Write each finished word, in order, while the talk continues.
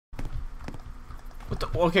What the?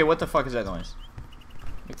 Okay, what the fuck is that noise?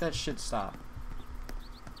 Make that shit stop.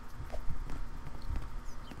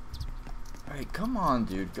 Alright, come on,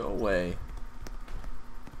 dude. Go away.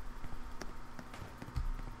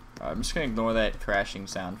 Alright, I'm just gonna ignore that crashing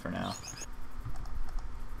sound for now.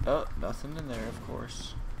 Oh, nothing in there, of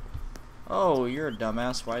course. Oh, you're a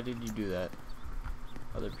dumbass. Why did you do that?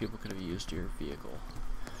 Other people could have used your vehicle.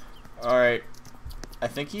 Alright. I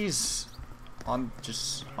think he's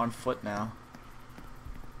just on foot now.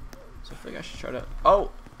 So I think I should try to...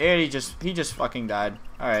 Oh! And he just fucking died.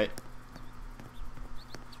 Alright.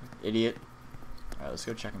 Idiot. Alright, let's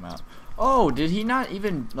go check him out. Oh, did he not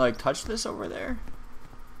even, like, touch this over there?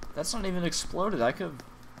 That's not even exploded. I could've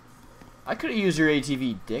used your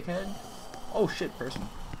ATV, dickhead. Oh shit, person.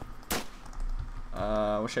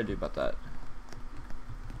 What should I do about that?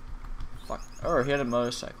 Fuck. Oh, he had a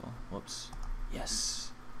motorcycle. Whoops.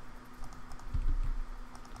 Yes.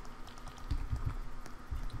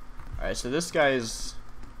 Alright, so this guy is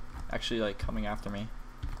actually, like, coming after me.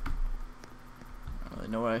 I don't really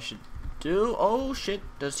know what I should do. Oh shit,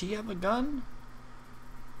 does he have a gun?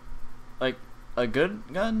 Like, a good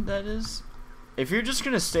gun, that is? If you're just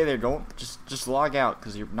gonna stay there, don't just log out,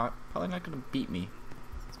 because you're probably not gonna beat me.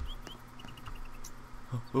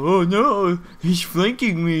 Oh no, he's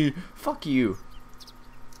flanking me. Fuck you.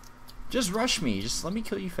 Just rush me. Just let me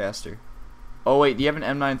kill you faster. Oh wait, do you have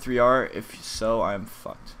an M93R? If so, I'm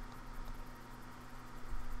fucked.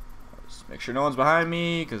 Just make sure no one's behind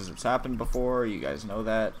me, because it's happened before. You guys know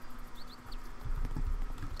that.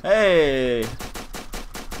 Hey.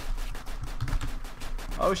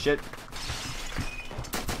 Oh shit.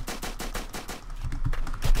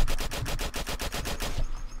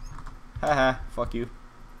 Haha, fuck you.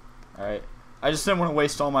 Alright. I just didn't want to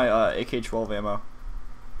waste all my AK-12 ammo.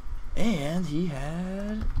 And he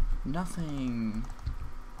had nothing.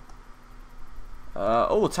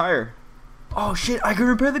 Oh, a tire. Oh shit, I can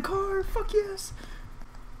repair the car. Fuck yes.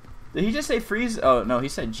 Did he just say freeze? Oh no, he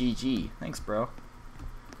said GG. Thanks, bro.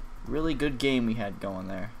 Really good game we had going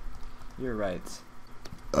there. You're right.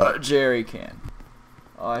 Jerry can.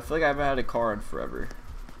 Oh, I feel like I haven't had a car in forever.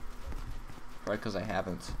 Probably because I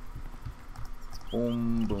haven't.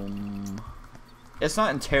 Boom, boom. It's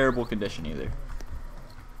not in terrible condition either.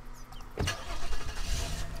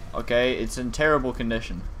 Okay, it's in terrible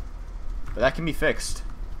condition. But that can be fixed.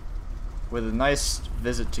 With a nice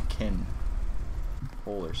visit to kin.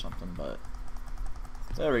 Hole or something, but...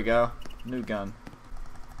 There we go. New gun.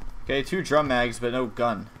 Okay, 2 drum mags, but no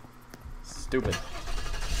gun. Stupid.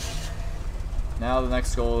 Now the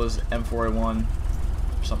next goal is M4A1.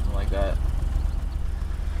 Or something like that.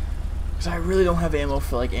 Because I really don't have ammo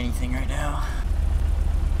for like anything right now.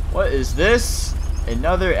 What is this?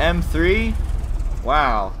 Another M3?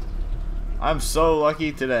 Wow. I'm so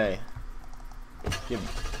lucky today. Give me.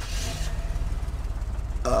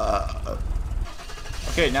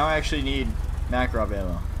 Okay, now I actually need Makarov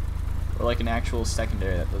ammo. Or like an actual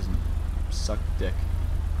secondary that doesn't suck dick.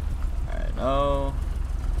 Alright, no.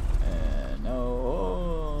 And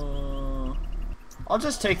no. I'll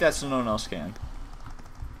just take that so no one else can.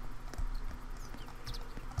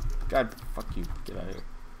 God, fuck you. Get out of here.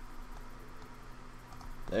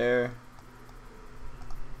 There.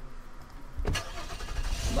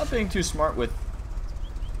 I'm not being too smart with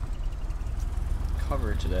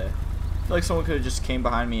cover today. I feel like someone could have just came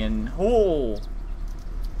behind me and... Oh!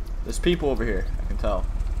 There's people over here. I can tell.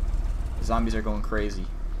 The zombies are going crazy.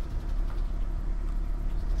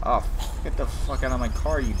 Oh, get the fuck out of my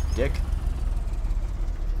car, you dick.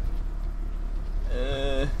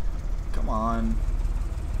 Come on.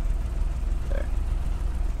 There.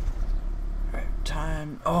 Alright,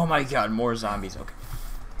 time. Oh my god, more zombies. Okay.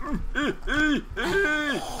 Oh,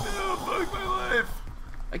 fuck my life.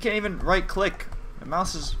 I can't even right click. My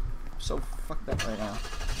mouse is so fucked up right now.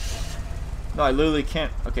 No, I literally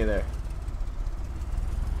can't. Okay, there.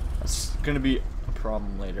 That's gonna be a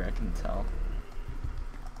problem later, I can tell.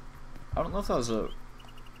 I don't know if that was a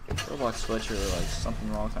Roblox glitch or like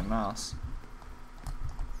something wrong with my mouse.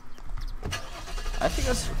 I think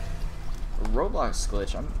that's a Roblox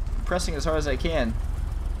glitch. I'm pressing as hard as I can.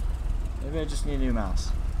 Maybe I just need a new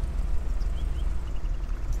mouse.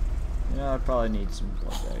 Yeah, I probably need some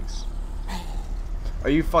blood bags. Are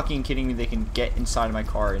you fucking kidding me? They can get inside of my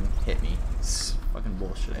car and hit me. It's fucking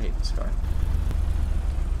bullshit. I hate this car.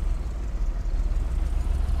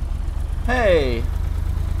 Hey!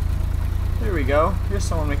 There we go. Here's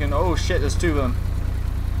someone we can... Oh shit, there's 2 of them.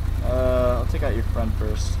 I'll take out your friend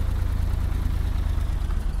first.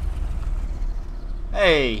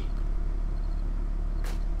 Hey!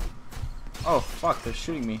 Oh fuck, they're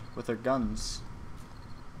shooting me with their guns.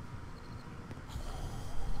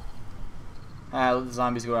 Ah, let the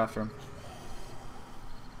zombies go after him.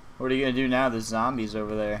 What are you gonna do now? There's zombies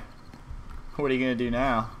over there. What are you gonna do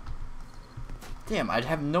now? Damn, I'd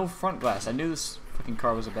have no front glass. I knew this fucking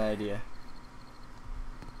car was a bad idea.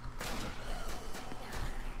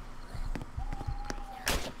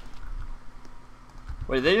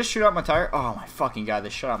 Wait, did they just shoot out my tire? Oh my fucking god, they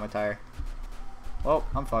shot out my tire. Well,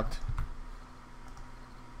 I'm fucked.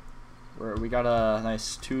 We got a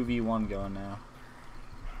nice 2v1 going now.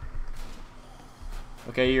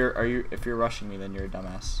 Okay, if you're rushing me, then you're a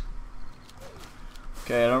dumbass.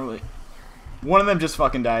 Okay, I don't really. One of them just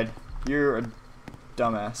fucking died. You're a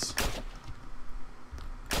dumbass.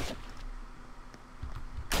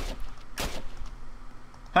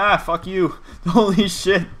 Ha! Fuck you! Holy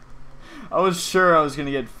shit! I was sure I was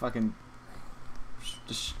gonna get fucking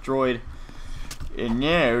destroyed. And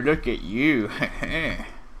now look at you.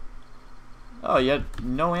 Oh, you had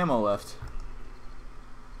no ammo left.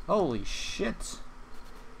 Holy shit!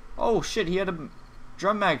 Oh shit! He had a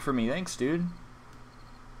drum mag for me. Thanks, dude.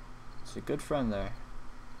 It's a good friend there.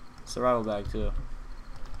 Survival bag too.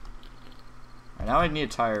 Alright, now I need a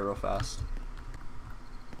tire real fast.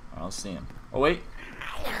 I don't see him. Oh wait.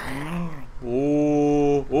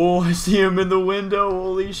 Oh, I see him in the window.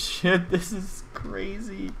 Holy shit, this is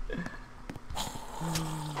crazy.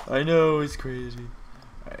 I know, it's crazy.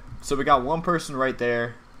 Alright, so we got one person right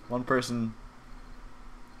there. One person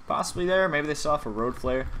possibly there. Maybe they saw off a road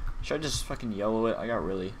flare. Should I just fucking yellow it? I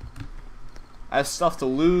have stuff to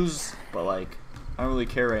lose, but like, I don't really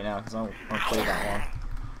care right now because I don't want to play that long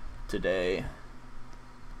today.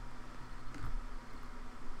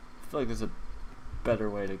 I feel like there's a better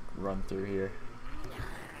way to run through here.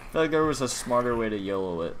 I feel like there was a smarter way to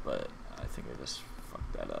YOLO it, but I think I just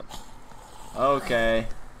fucked that up. Okay.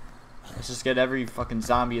 Let's just get every fucking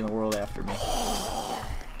zombie in the world after me.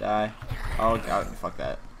 Die. Oh god, fuck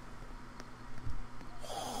that.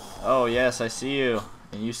 Oh yes, I see you.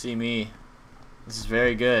 And you see me. This is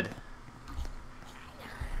very good.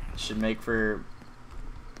 This should make for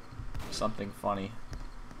something funny.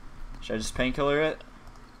 Should I just painkiller it?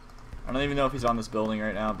 I don't even know if he's on this building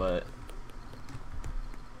right now, but...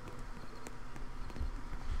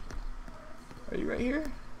 Are you right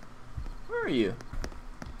here? Where are you?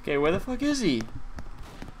 Okay, where the fuck is he?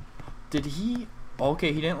 Did he...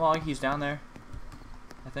 Okay, he didn't log. He's down there.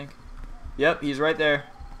 I think. Yep, he's right there.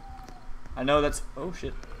 I know that's... Oh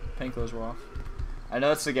shit. Painkillers were off. I know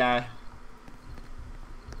that's the guy.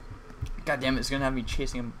 God damn it, it's gonna have me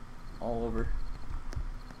chasing him all over.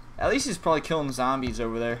 At least he's probably killing zombies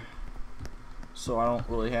over there. So I don't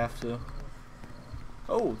really have to.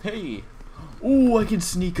 Oh, hey. Oh, I can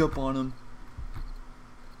sneak up on him.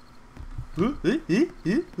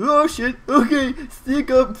 Oh shit. Okay, sneak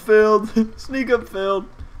up failed. Sneak up failed.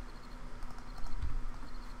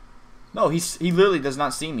 No, he literally does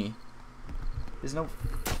not see me. There's no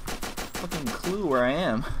fucking clue where I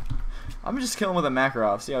am. I'm just killing with a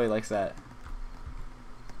Makarov. See how he likes that.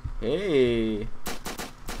 Hey.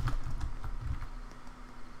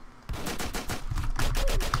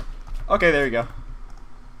 Okay, there you go.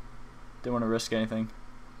 Didn't want to risk anything.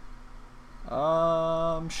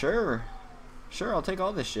 Sure. Sure, I'll take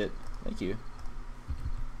all this shit. Thank you.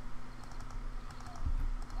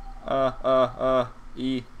 I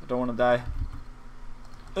don't want to die.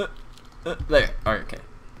 There. Alright, okay.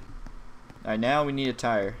 Alright, now we need a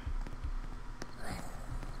tire.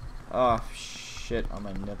 Oh, shit on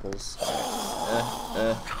my nipples.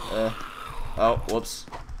 Oh, whoops.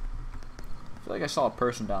 I feel like I saw a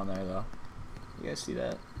person down there, though. You guys see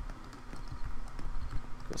that?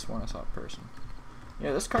 I sworn I saw a person.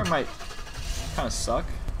 Yeah, this car might kind of suck.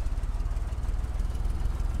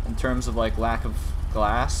 In terms of, like, lack of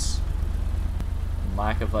glass. And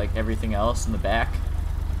lack of, like, everything else in the back.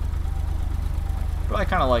 But I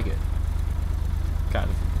kind of like it. Kind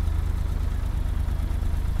of.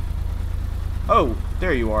 Oh,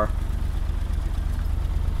 there you are.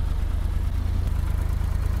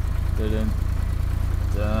 Dun-dun.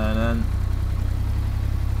 Dun-dun.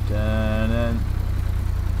 Dun-dun.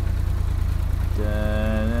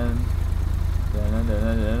 Dun-dun.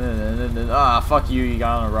 Dun-dun. Ah, fuck you, you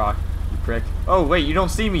got on a rock, you prick. Oh, wait, you don't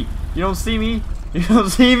see me. You don't see me? You don't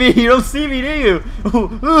see me? You don't see me, do you? Oh,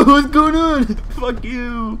 what's going on? Fuck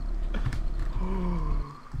you.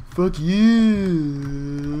 Fuck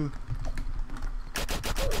you.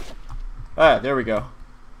 Ah, there we go.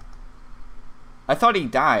 I thought he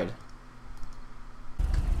died.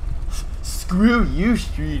 Screw you,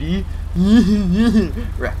 Streety.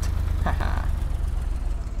 Wrecked. Haha.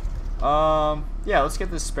 Yeah, let's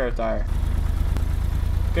get this spare tire.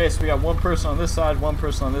 Okay, so we got one person on this side, one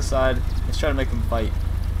person on this side. Let's try to make them fight.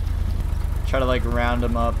 Try to like round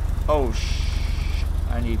them up. Oh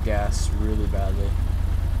I need gas really badly.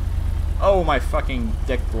 Oh my fucking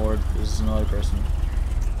dick lord. This is another person.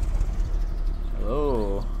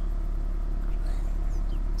 Hello.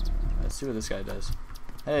 Let's see what this guy does.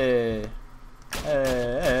 Hey.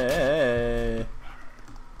 Hey.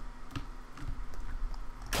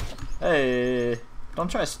 Hey.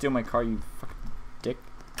 Don't try to steal my car, you fucking dick.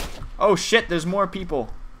 Oh shit, there's more people.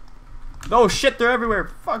 Oh shit, they're everywhere.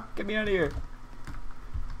 Fuck, get me out of here.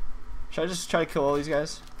 Should I just try to kill all these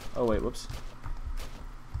guys? Oh wait, whoops.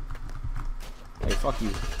 Hey, fuck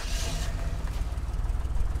you.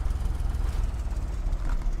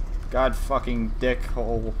 God fucking dick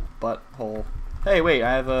hole, butt hole. Hey, wait,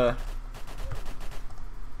 I have a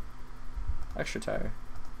extra tire.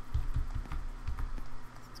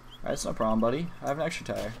 Alright, that's no problem, buddy. I have an extra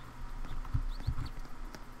tire.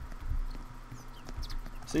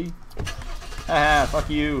 See? Haha, fuck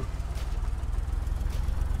you.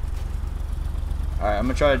 Alright, I'm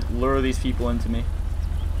gonna try to lure these people into me.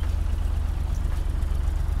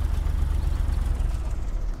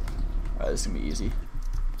 Alright, this is gonna be easy.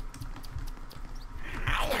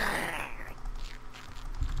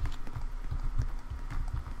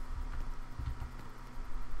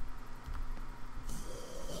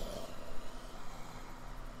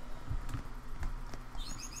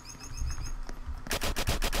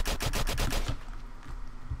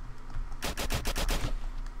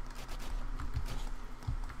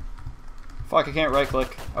 Fuck, I can't right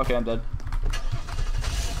click. Okay, I'm dead.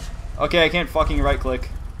 Okay, I can't fucking right click.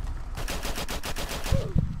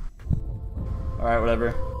 Alright,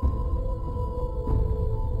 whatever.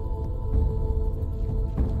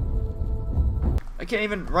 I can't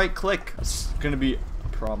even right click. It's gonna be a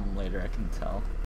problem later, I can tell.